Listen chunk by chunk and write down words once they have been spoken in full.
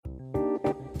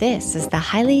This is the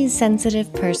Highly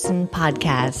Sensitive Person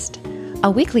Podcast, a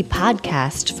weekly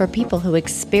podcast for people who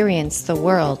experience the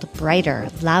world brighter,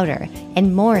 louder,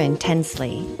 and more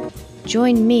intensely.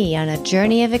 Join me on a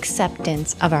journey of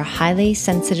acceptance of our highly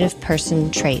sensitive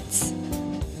person traits.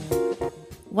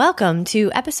 Welcome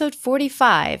to episode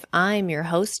 45. I'm your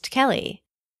host, Kelly.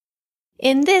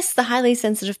 In this, the Highly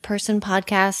Sensitive Person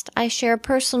podcast, I share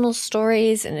personal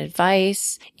stories and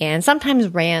advice, and sometimes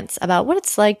rants about what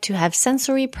it's like to have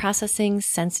sensory processing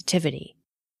sensitivity.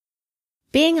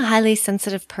 Being a highly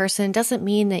sensitive person doesn't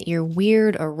mean that you're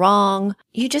weird or wrong.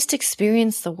 You just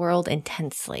experience the world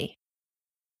intensely.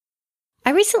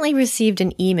 I recently received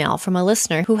an email from a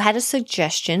listener who had a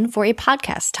suggestion for a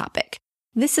podcast topic.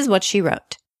 This is what she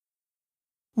wrote.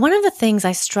 One of the things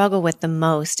I struggle with the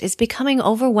most is becoming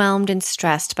overwhelmed and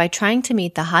stressed by trying to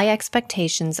meet the high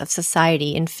expectations of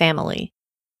society and family.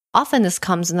 Often this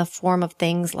comes in the form of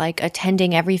things like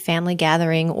attending every family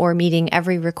gathering or meeting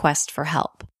every request for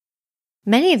help.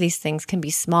 Many of these things can be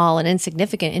small and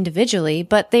insignificant individually,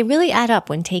 but they really add up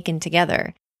when taken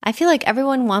together. I feel like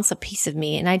everyone wants a piece of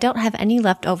me and I don't have any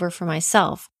left over for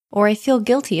myself, or I feel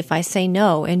guilty if I say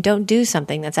no and don't do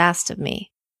something that's asked of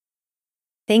me.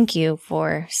 Thank you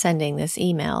for sending this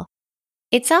email.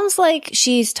 It sounds like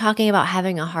she's talking about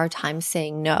having a hard time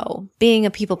saying no, being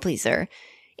a people pleaser.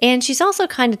 And she's also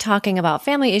kind of talking about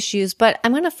family issues, but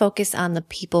I'm going to focus on the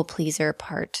people pleaser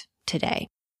part today.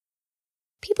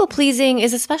 People pleasing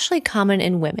is especially common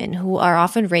in women who are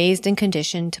often raised and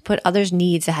conditioned to put others'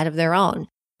 needs ahead of their own,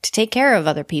 to take care of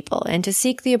other people, and to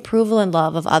seek the approval and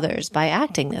love of others by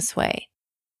acting this way.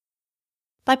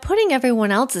 By putting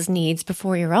everyone else's needs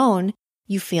before your own,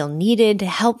 you feel needed,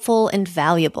 helpful, and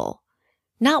valuable.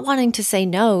 Not wanting to say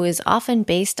no is often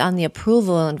based on the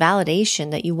approval and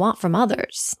validation that you want from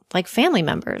others, like family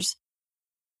members.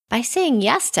 By saying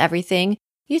yes to everything,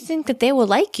 you think that they will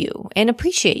like you and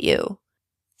appreciate you.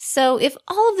 So if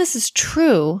all of this is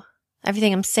true,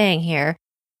 everything I'm saying here,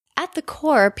 at the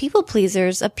core, people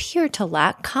pleasers appear to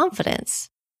lack confidence.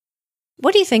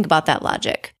 What do you think about that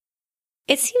logic?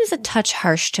 It seems a touch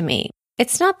harsh to me.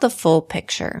 It's not the full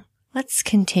picture. Let's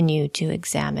continue to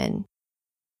examine.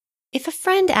 If a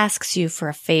friend asks you for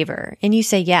a favor and you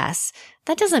say yes,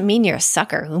 that doesn't mean you're a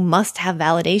sucker who must have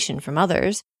validation from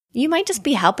others. You might just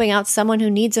be helping out someone who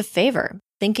needs a favor,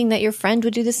 thinking that your friend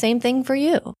would do the same thing for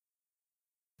you.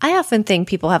 I often think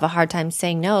people have a hard time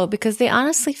saying no because they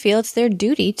honestly feel it's their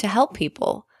duty to help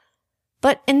people.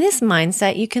 But in this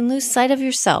mindset, you can lose sight of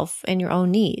yourself and your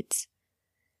own needs.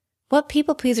 What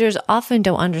people pleasers often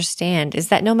don't understand is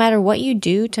that no matter what you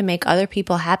do to make other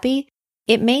people happy,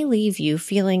 it may leave you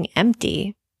feeling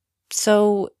empty.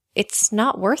 So it's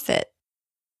not worth it.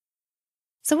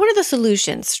 So what are the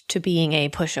solutions to being a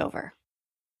pushover?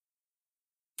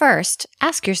 First,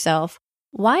 ask yourself,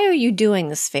 why are you doing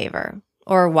this favor?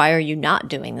 Or why are you not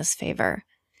doing this favor?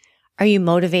 Are you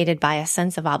motivated by a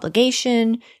sense of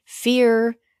obligation,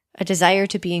 fear, a desire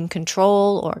to be in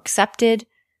control or accepted?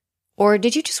 Or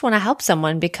did you just want to help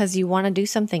someone because you want to do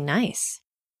something nice?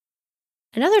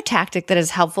 Another tactic that is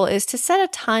helpful is to set a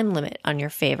time limit on your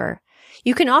favor.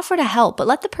 You can offer to help, but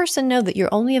let the person know that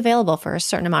you're only available for a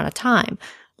certain amount of time,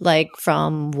 like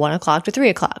from 1 o'clock to 3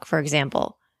 o'clock, for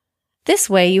example. This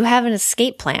way, you have an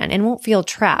escape plan and won't feel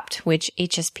trapped, which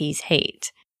HSPs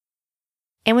hate.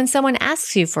 And when someone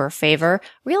asks you for a favor,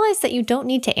 realize that you don't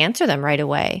need to answer them right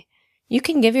away. You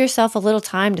can give yourself a little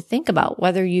time to think about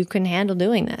whether you can handle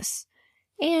doing this.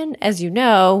 And as you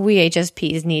know, we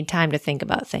HSPs need time to think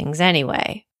about things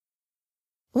anyway.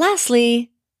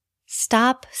 Lastly,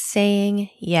 stop saying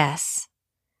yes.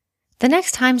 The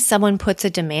next time someone puts a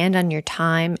demand on your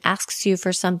time, asks you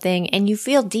for something, and you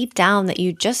feel deep down that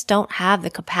you just don't have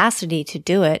the capacity to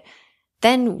do it,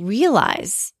 then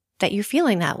realize that you're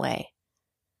feeling that way.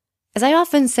 As I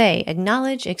often say,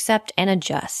 acknowledge, accept, and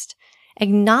adjust.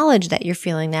 Acknowledge that you're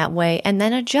feeling that way and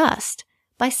then adjust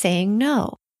by saying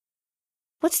no.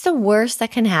 What's the worst that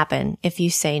can happen if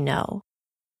you say no?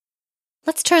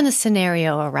 Let's turn the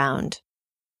scenario around.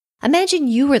 Imagine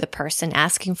you were the person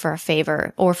asking for a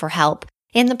favor or for help,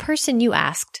 and the person you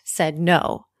asked said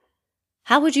no.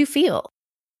 How would you feel?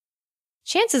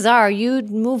 Chances are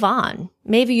you'd move on.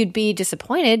 Maybe you'd be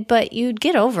disappointed, but you'd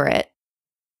get over it.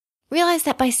 Realize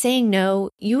that by saying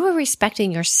no, you are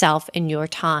respecting yourself and your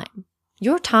time.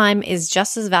 Your time is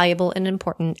just as valuable and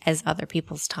important as other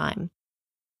people's time.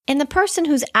 And the person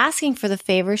who's asking for the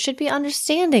favor should be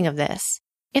understanding of this.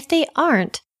 If they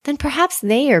aren't, then perhaps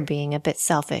they are being a bit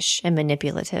selfish and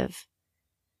manipulative.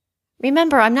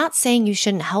 Remember, I'm not saying you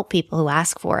shouldn't help people who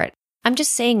ask for it. I'm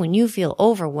just saying when you feel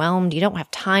overwhelmed, you don't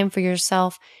have time for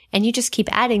yourself, and you just keep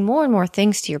adding more and more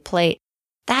things to your plate,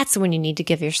 That's when you need to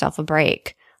give yourself a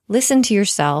break. Listen to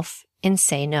yourself and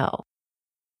say no.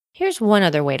 Here's one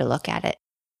other way to look at it.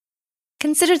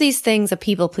 Consider these things a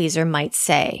people pleaser might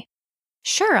say.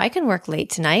 Sure, I can work late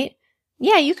tonight.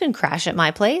 Yeah, you can crash at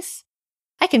my place.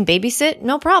 I can babysit,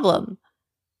 no problem.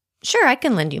 Sure, I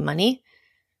can lend you money.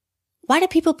 Why do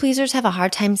people pleasers have a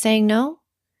hard time saying no?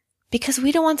 Because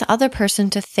we don't want the other person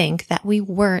to think that we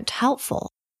weren't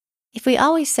helpful. If we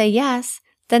always say yes,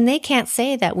 then they can't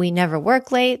say that we never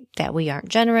work late, that we aren't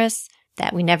generous,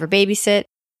 that we never babysit,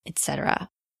 etc.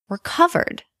 We're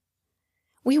covered.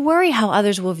 We worry how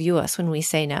others will view us when we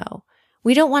say no.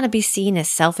 We don't want to be seen as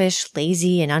selfish,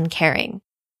 lazy, and uncaring.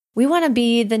 We want to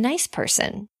be the nice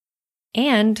person.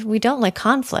 And we don't like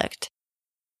conflict.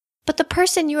 But the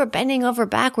person you are bending over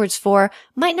backwards for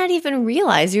might not even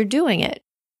realize you're doing it.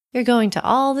 You're going to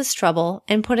all this trouble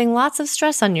and putting lots of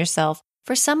stress on yourself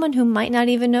for someone who might not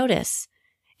even notice.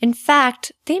 In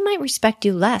fact, they might respect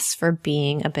you less for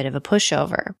being a bit of a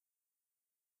pushover.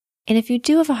 And if you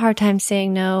do have a hard time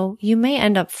saying no, you may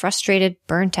end up frustrated,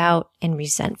 burnt out, and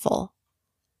resentful.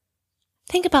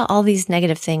 Think about all these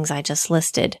negative things I just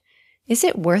listed. Is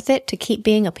it worth it to keep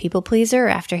being a people pleaser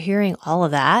after hearing all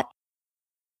of that?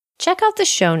 Check out the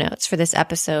show notes for this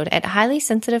episode at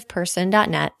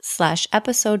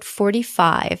highlysensitiveperson.net/episode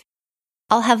 45.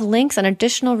 I'll have links on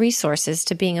additional resources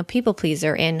to being a people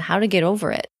pleaser and how to get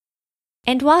over it.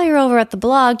 And while you're over at the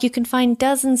blog, you can find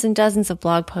dozens and dozens of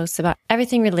blog posts about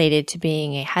everything related to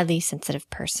being a highly sensitive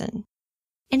person.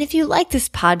 And if you like this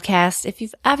podcast, if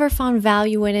you've ever found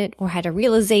value in it or had a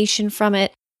realization from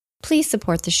it, please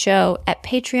support the show at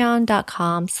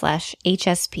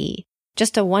patreon.com/HSP.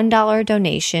 Just a $1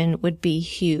 donation would be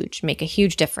huge, make a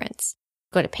huge difference.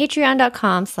 Go to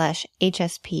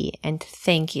patreon.com/HSP and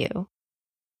thank you.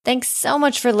 Thanks so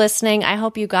much for listening. I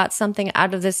hope you got something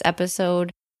out of this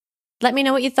episode. Let me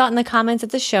know what you thought in the comments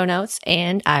at the show notes,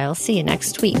 and I'll see you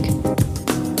next week.